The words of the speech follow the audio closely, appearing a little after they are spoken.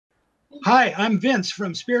Hi, I'm Vince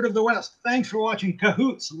from Spirit of the West. Thanks for watching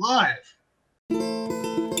Cahoots Live.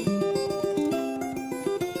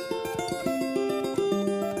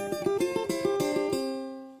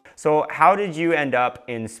 So how did you end up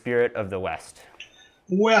in Spirit of the West?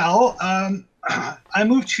 Well, I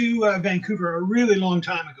moved to Vancouver a really long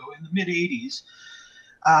time ago in the mid 80s,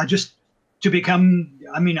 just to become,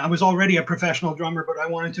 I was already a professional drummer, but I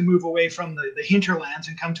wanted to move away from the hinterlands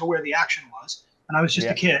and come to where the action was. And I was just a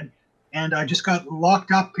Yeah. kid. And I just got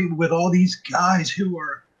locked up with all these guys who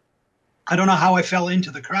were, I don't know how I fell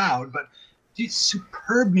into the crowd, but these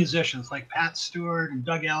superb musicians like Pat Stewart and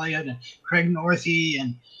Doug Elliott and Craig Northey.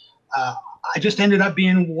 And uh, I just ended up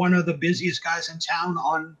being one of the busiest guys in town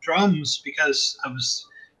on drums because I was,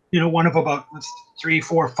 one of about three,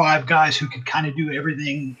 four, five guys who could kind of do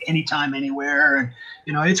everything anytime, anywhere. And,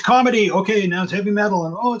 it's comedy. Okay, now it's heavy metal.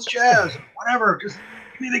 And, oh, it's jazz. Whatever. Just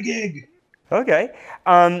give me the gig. Okay.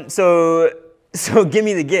 So give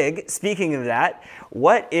me the gig. Speaking of that,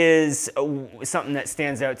 what is something that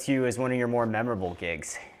stands out to you as one of your more memorable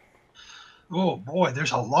gigs? Oh boy,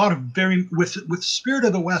 there's a lot of with Spirit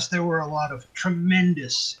of the West. There were a lot of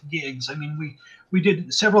tremendous gigs. I mean, we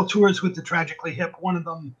did several tours with the Tragically Hip. One of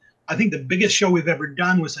them, I think, the biggest show we've ever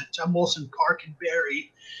done was at Molson Park in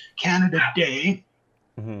Barrie, Canada Day,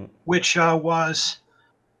 which was,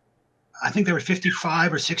 I think there were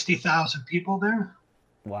 55 or 60,000 people there.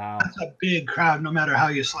 Wow. That's a big crowd, no matter how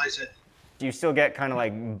you slice it. Do you still get kind of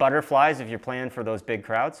like butterflies if you're playing for those big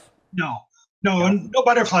crowds? No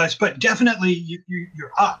butterflies, but definitely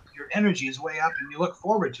you're up. Your energy is way up, and you look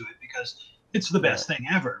forward to it because it's the best thing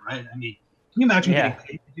ever, right? I mean, can you imagine getting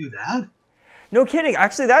paid to do that? No kidding.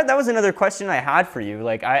 Actually, that was another question I had for you.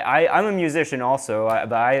 Like, I'm a musician also,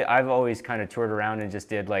 but I've always kind of toured around and just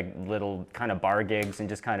did like little kind of bar gigs and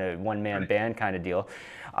just kind of one-man band kind of deal.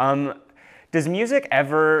 Does music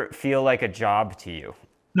ever feel like a job to you?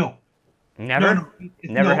 No. Never? No,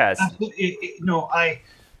 Never has. No,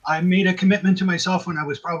 I made a commitment to myself when I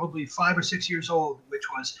was probably 5 or 6 years old, which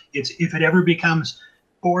was, if it ever becomes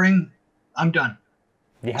boring, I'm done.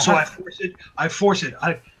 Yeah. So I force it.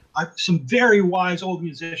 Some very wise old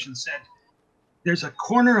musicians said, there's a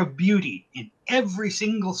corner of beauty in every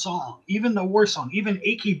single song, even the worst song, even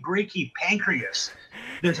Achy Breaky Pancreas.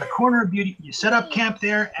 There's a corner of beauty. You set up camp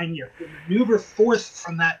there and you maneuver forth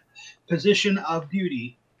from that position of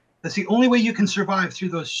beauty. That's the only way you can survive through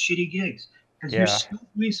those shitty gigs, because you're still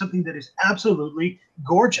doing something that is absolutely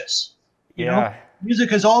gorgeous. You know,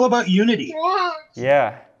 music is all about unity.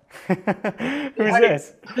 Yeah. Who's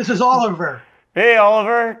this? This is Oliver. Hey,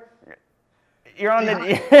 Oliver. You're on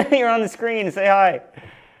you're on the screen. Say hi.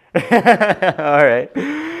 All right.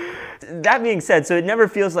 That being said, so it never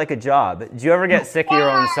feels like a job. Do you ever get sick of your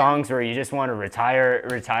own songs where you just want to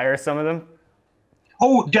retire some of them?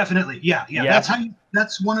 Oh, definitely. Yeah.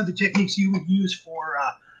 That's one of the techniques you would use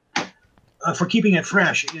for keeping it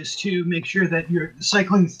fresh, is to make sure that you're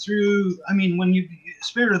cycling through. I mean,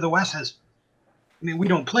 Spirit of the West has, we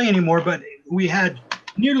don't play anymore, but we had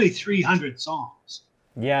nearly 300 songs.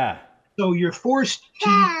 Yeah. So you're forced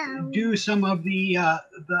to do some of the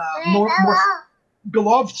more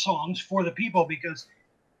beloved songs for the people, because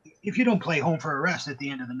if you don't play Home for a Rest at the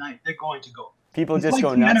end of the night, they're going to go. People It's just like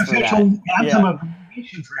go nuts for that. Anthem of the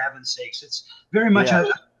nation, for heaven's sakes. It's very much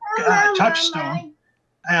a touchstone.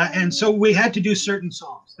 And so we had to do certain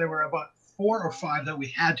songs. There were about 4 or 5 that we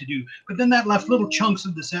had to do, but then that left little chunks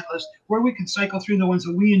of the set list where we could cycle through the ones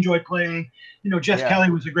that we enjoyed playing. Jeff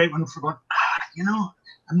Kelly was a great one for going,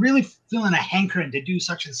 I'm really feeling a hankering to do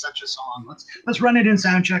such and such a song. Let's run it in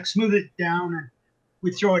sound check, smooth it down, and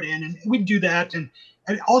we'd throw it in, and we'd do that. And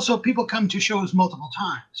also, people come to shows multiple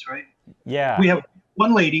times, right? Yeah. We have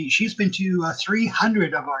one lady, she's been to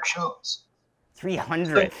 300 of our shows.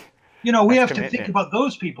 300. So, we have to think about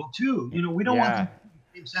those people too. We don't want them to do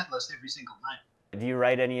the same set list every single night. Do you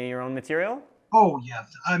write any of your own material? Oh yeah.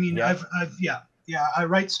 I mean, I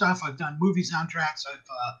write stuff. I've done movie soundtracks.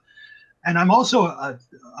 And I'm also a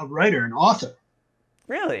writer and author.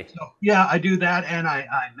 Really? So, yeah, I do that, and I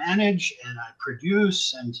manage and I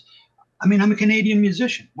produce, and I'm a Canadian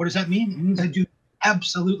musician. What does that mean? It means I do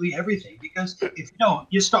absolutely everything, because if you don't,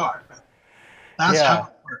 you starve. That's how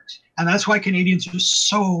it works. And that's why Canadians are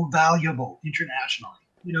so valuable internationally.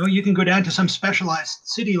 You can go down to some specialized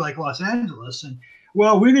city like Los Angeles and,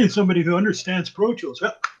 well, we need somebody who understands Pro Tools.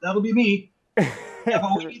 Well, that'll be me.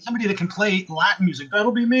 But we need somebody that can play Latin music.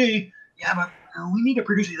 That'll be me. Yeah, but we need a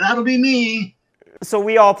producer. That'll be me. So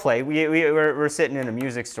we all play. We're sitting in a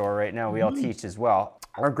music store right now. We all teach as well.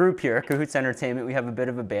 our group here, Cahoots Entertainment, we have a bit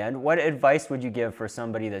of a band. What advice would you give for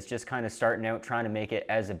somebody that's just kind of starting out, trying to make it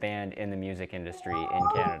as a band in the music industry in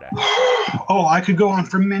Canada? Oh, I could go on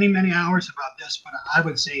for many, many hours about this, but I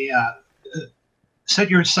would say set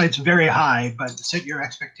your sights very high, but set your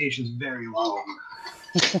expectations very low.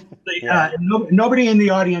 Yeah. Nobody in the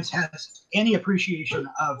audience has any appreciation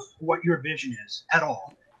of what your vision is at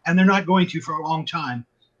all, and they're not going to for a long time.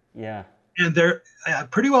 Yeah. And they're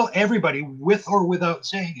pretty well everybody, with or without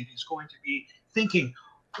saying it, is going to be thinking,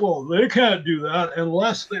 well, they can't do that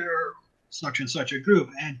unless they're such and such a group.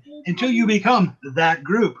 And until you become that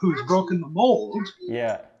group who's broken the mold,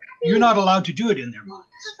 Yeah. you're not allowed to do it in their minds.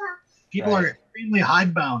 People Right. are extremely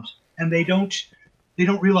hidebound, and they don't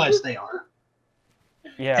realize they are.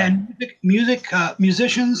 Yeah. And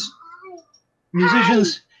musicians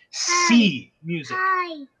see music.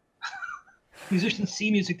 Musicians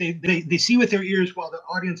see music. They see with their ears while the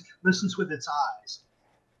audience listens with its eyes.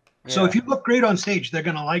 So if you look great on stage, they're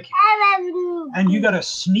going to like you. And you got to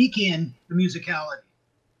sneak in the musicality,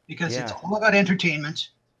 because it's all about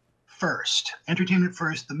entertainment first. Entertainment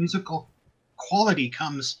first. The musical quality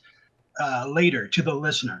comes later to the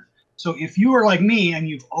listener. So if you are like me and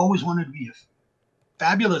you've always wanted to be a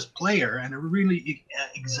fabulous player and a really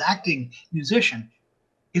exacting musician,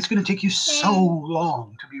 it's going to take you so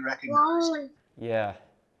long to be recognized. Yeah.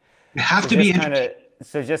 You have to be entertained.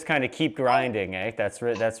 So just kind of keep grinding, eh? That's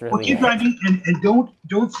really well, keep grinding, and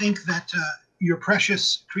don't think that your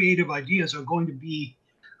precious creative ideas are going to be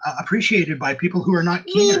appreciated by people who are not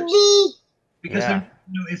keeners, because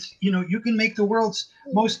you can make the world's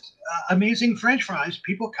most amazing French fries.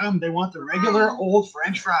 People come, they want the regular old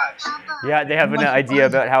French fries. Yeah, they have an idea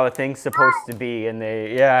about how a thing's supposed to be, and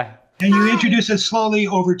and you introduce it slowly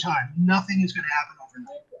over time. Nothing is going to happen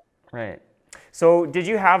overnight. Right. So did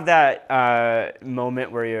you have that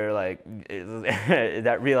moment where you're like,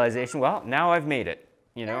 that realization, well, now I've made it,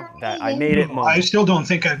 that I made it moment? I still don't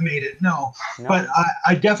think I've made it, no. But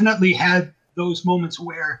I definitely had those moments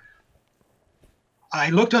where I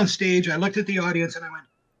looked on stage, I looked at the audience, and I went,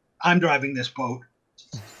 I'm driving this boat.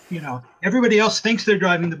 Everybody else thinks they're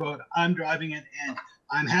driving the boat. I'm driving it, and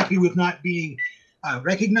I'm happy with not being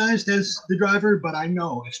recognized as the driver, but I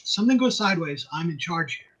know if something goes sideways, I'm in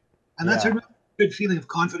charge here. And that's a really good feeling of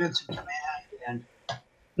confidence and command. And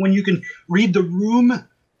when you can read the room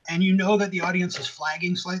and you know that the audience is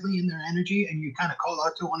flagging slightly in their energy, and you kind of call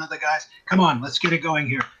out to one of the guys, come on, let's get it going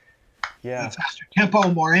here. Yeah. Faster tempo,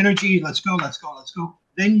 more energy, let's go.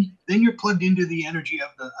 Then you're plugged into the energy of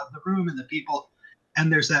the room and the people,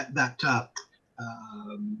 and there's that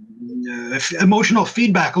emotional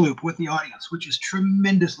feedback loop with the audience, which is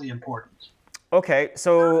tremendously important. Okay,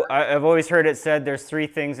 so I've always heard it said there's 3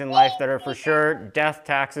 things in life that are for sure: death,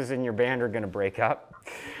 taxes, and your band are going to break up.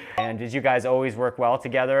 And did you guys always work well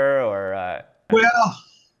together, or?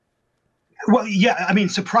 Well, yeah. I mean,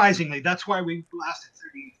 surprisingly, that's why we lasted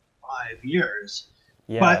 35 years.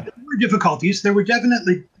 Yeah. But there were difficulties. There were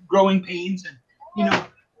definitely growing pains, and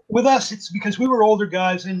with us, it's because we were older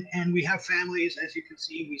guys, and we have families. As you can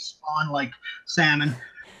see, we spawn like salmon.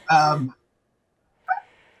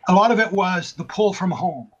 A lot of it was the pull from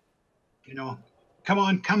home. Come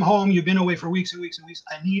on, come home. You've been away for weeks and weeks and weeks.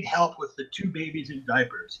 I need help with the 2 babies in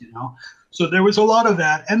diapers. So there was a lot of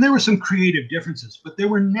that, and there were some creative differences, but there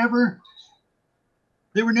were never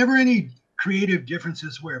any creative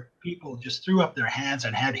differences where people just threw up their hands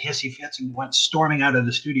and had hissy fits and went storming out of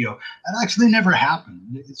the studio. That actually never happened.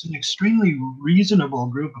 It's an extremely reasonable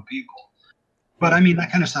group of people. But I mean,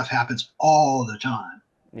 that kind of stuff happens all the time.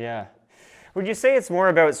 Yeah. Would you say it's more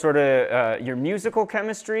about sort of your musical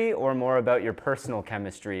chemistry, or more about your personal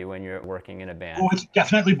chemistry when you're working in a band? Oh, it's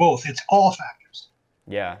definitely both. It's all factors.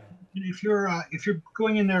 Yeah. If you're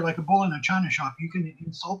going in there like a bull in a china shop, you can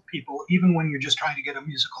insult people even when you're just trying to get a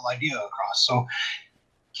musical idea across. So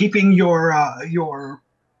keeping your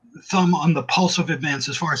thumb on the pulse of events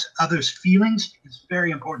as far as others' feelings is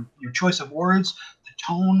very important. Your choice of words, the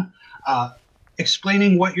tone,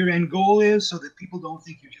 explaining what your end goal is so that people don't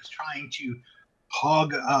think you're just trying to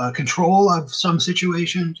hog control of some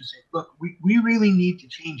situation. Just say, look, we really need to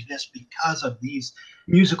change this because of these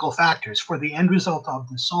musical factors for the end result of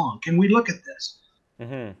the song. Can we look at this?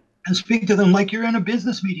 And speak to them like you're in a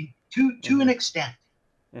business meeting to an extent.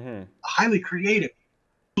 Highly creative.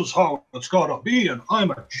 This is how it's got to be, and I'm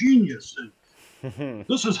a genius. And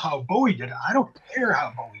this is how Bowie did it. I don't care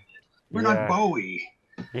how Bowie did it. We're not Bowie.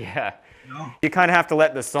 Yeah. You kind of have to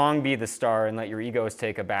let the song be the star and let your egos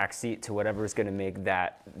take a back seat to whatever is going to make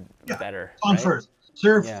that better. Song first.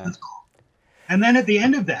 Serve. Let's go. And then at the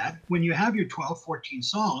end of that, when you have your 12, 14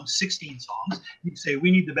 songs, 16 songs, you say, we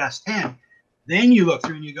need the best 10. Then you look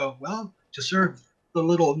through and you go, well, to serve the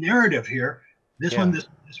little narrative here, this one,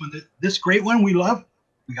 this great one we love,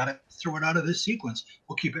 we got to throw it out of this sequence.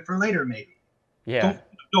 We'll keep it for later, maybe. Yeah.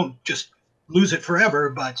 Don't just lose it forever,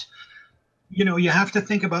 but you have to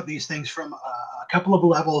think about these things from a couple of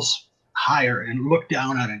levels higher and look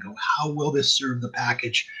down at it and go, how will this serve the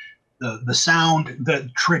package? The sound, the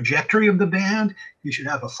trajectory of the band. You should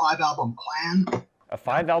have a 5-album plan. A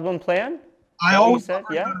 5-album plan? I always said,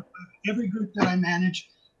 yeah. Every group that I manage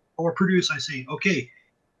or produce, I say, okay,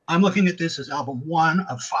 I'm looking at this as album 1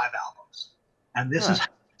 of 5 albums, and this is how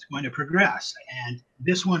it's going to progress. And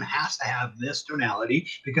this one has to have this tonality,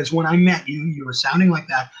 because when I met you, you were sounding like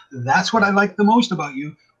that. That's what I like the most about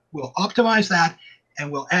you. We'll optimize that,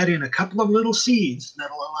 and we'll add in a couple of little seeds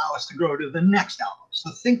that'll allow us to grow to the next album. So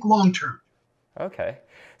think long term. Okay.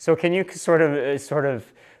 So can you sort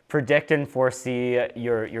of predict and foresee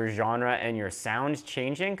your genre and your sound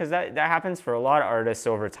changing? Because that happens for a lot of artists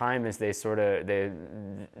over time, as they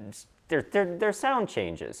their sound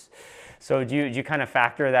changes. So do you kind of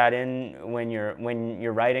factor that in when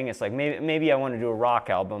you're writing? It's like, maybe I want to do a rock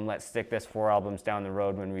album. Let's stick this 4 albums down the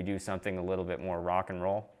road when we do something a little bit more rock and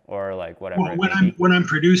roll, or like whatever. Well, when I'm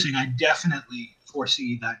producing, I definitely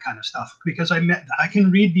foresee that kind of stuff, because I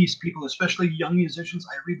can read these people, especially young musicians.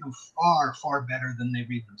 I read them far better than they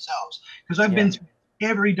read themselves, because I've been through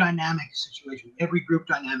every dynamic situation, every group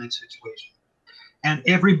dynamic situation, and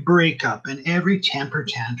every breakup and every temper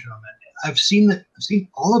tantrum. And I've seen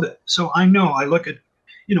all of it. So I know. I look at,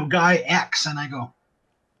 guy X, and I go,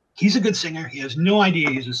 he's a good singer. He has no idea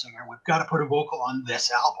he's a singer. We've got to put a vocal on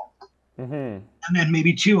this album. Mm-hmm. And then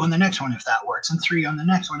maybe 2 on the next one if that works, and 3 on the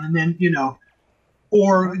next one, and then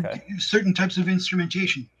or certain types of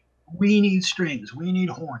instrumentation. We need strings, we need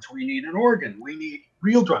horns, we need an organ, we need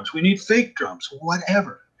real drums, we need fake drums,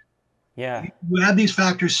 whatever. Yeah. You add these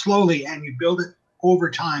factors slowly, and you build it over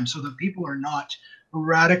time so that people are not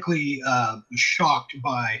radically shocked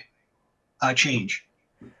by change.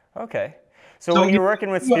 Okay. So when you're working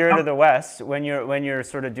with Spirit of the West, when you're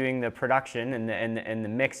sort of doing the production and the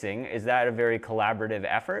mixing, is that a very collaborative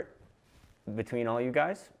effort between all you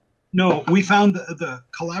guys? No, we found the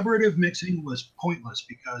collaborative mixing was pointless,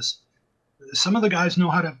 because some of the guys know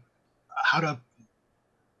how to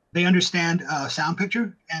they understand sound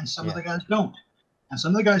picture, and some of the guys don't. And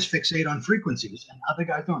some of the guys fixate on frequencies, and other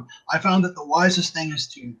guys don't. I found that the wisest thing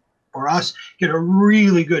is for us, get a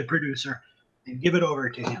really good producer and give it over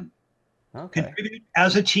to him. Okay. Contribute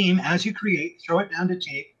as a team, as you create, throw it down to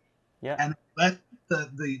tape, and let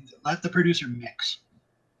the producer mix.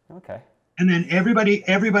 Okay. And then everybody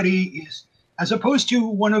is, as opposed to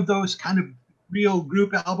one of those kind of real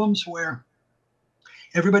group albums where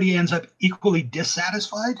everybody ends up equally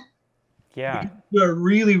dissatisfied. Yeah. You're a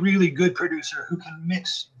really, really good producer who can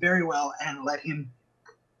mix very well, and let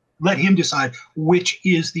him decide which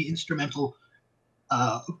is the instrumental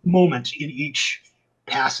moment in each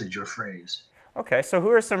passage or phrase. Okay, so who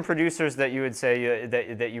are some producers that you would say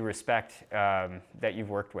that you respect, that you've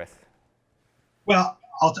worked with? Well,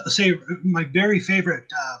 I'll say my very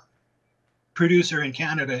favorite producer in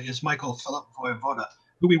Canada is Michael Philip Voivoda,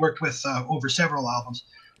 who we worked with over several albums.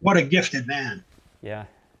 What a gifted man. Yeah.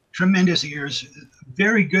 Tremendous ears,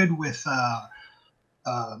 very good with,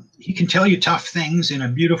 he can tell you tough things in a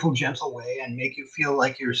beautiful, gentle way and make you feel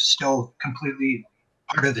like you're still completely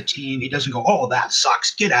part of the team. He doesn't go, oh, that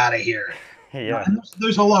sucks, get out of here. Yeah. And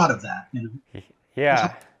there's a lot of that.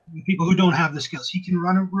 Yeah. People who don't have the skills. He can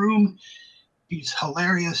run a room. He's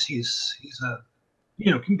hilarious. He's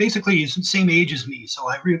basically he's the same age as me, so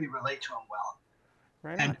I really relate to him well.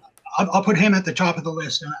 Right. And I'll put him at the top of the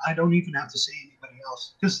list, and I don't even have to say anybody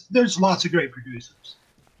else, because there's lots of great producers.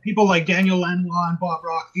 People like Daniel Lanois and Bob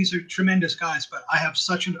Rock, these are tremendous guys, but I have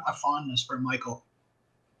such a fondness for Michael.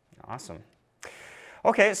 Awesome.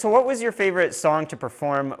 Okay, so what was your favorite song to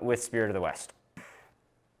perform with Spirit of the West?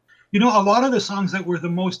 A lot of the songs that were the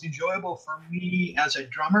most enjoyable for me as a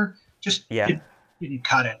drummer just didn't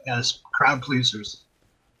cut it as crowd pleasers.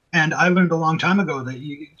 And I learned a long time ago that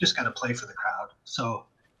you just got to play for the crowd. So,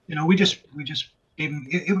 we just gave them,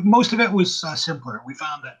 most of it was simpler. We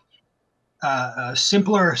found that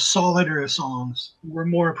simpler, solider songs were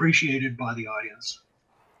more appreciated by the audience.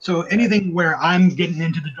 So anything where I'm getting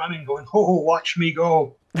into the drumming going, oh, watch me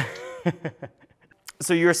go.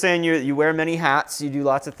 So you were saying you wear many hats, you do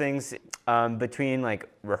lots of things between like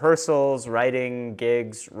rehearsals, writing,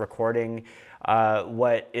 gigs, recording.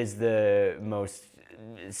 What is the most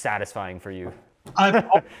satisfying for you? I've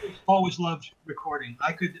always loved recording.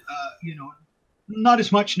 I could, not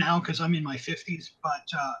as much now because I'm in my 50s,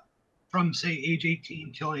 but from say age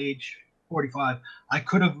 18 till age 45, I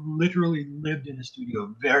could have literally lived in a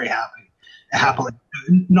studio very happily,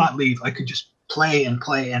 not leave. I could just play and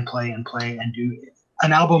play and play and play and do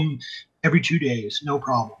an album every 2 days, no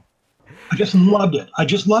problem. I just loved it. I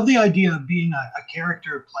just love the idea of being a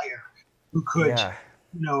character player who could,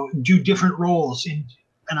 do different roles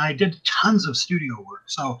and I did tons of studio work.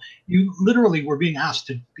 So you literally were being asked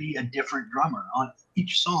to be a different drummer on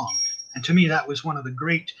each song. And to me, that was one of the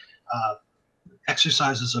great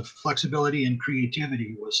exercises of flexibility and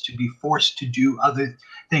creativity, was to be forced to do other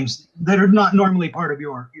things that are not normally part of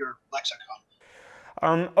your lexicon.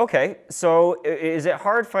 Okay, so is it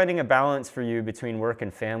hard finding a balance for you between work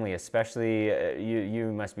and family, especially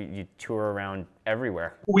you tour around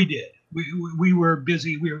everywhere? We did. We were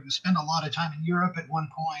busy. We spent a lot of time in Europe at one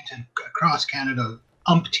point and across Canada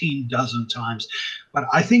umpteen dozen times. But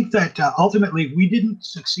I think that ultimately we didn't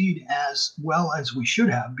succeed as well as we should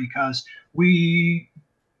have, because we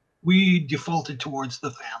defaulted towards the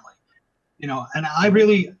family, and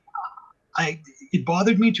it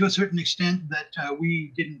bothered me to a certain extent that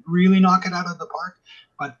we didn't really knock it out of the park.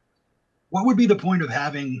 But what would be the point of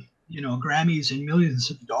having, Grammys and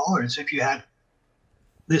millions of dollars if you had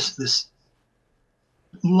this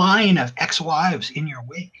line of ex-wives in your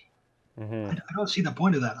wake? I don't see the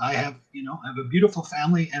point of that. I have a beautiful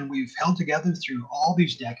family, and we've held together through all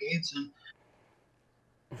these decades, and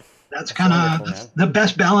that's kind of the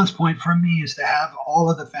best balance point for me, is to have all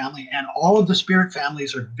of the family, and all of the Spirit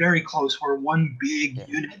families are very close. We're one big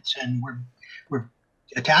unit, and we're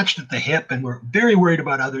attached at the hip, and we're very worried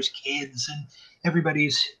about others' kids and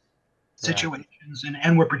everybody's situations,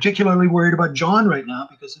 and we're particularly worried about John right now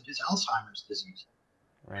because of his Alzheimer's disease.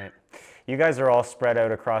 Right. You guys are all spread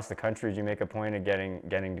out across the country. Do you make a point of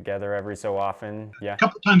getting together every so often? Yeah. A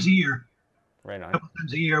couple times a year. Right on. A couple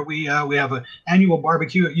times a year. We have an annual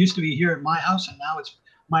barbecue. It used to be here at my house, and now it's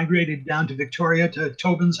migrated down to Victoria to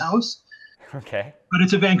Tobin's house. Okay. But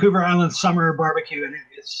it's a Vancouver Island summer barbecue, and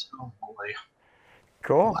it's, oh boy.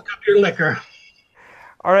 Cool. Lock up your liquor.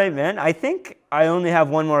 All right, man. I think I only have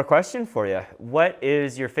one more question for you. What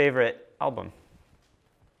is your favorite album?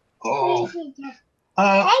 Oh.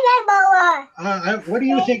 What do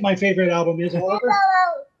you think my favorite album is, Oliver?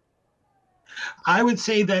 I would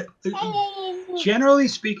say that, generally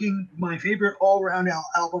speaking, my favorite all-around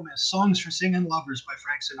album is Songs for Singin' Lovers by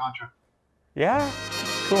Frank Sinatra. Yeah?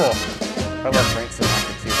 Cool. I love Frank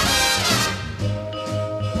Sinatra too.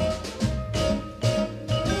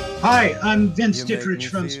 Hi, I'm Vince Ditrich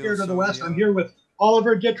from Spirit of the West. I'm here with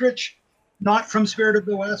Oliver Ditrich, not from Spirit of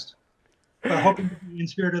the West, but hoping to be in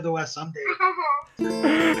Spirit of the West someday.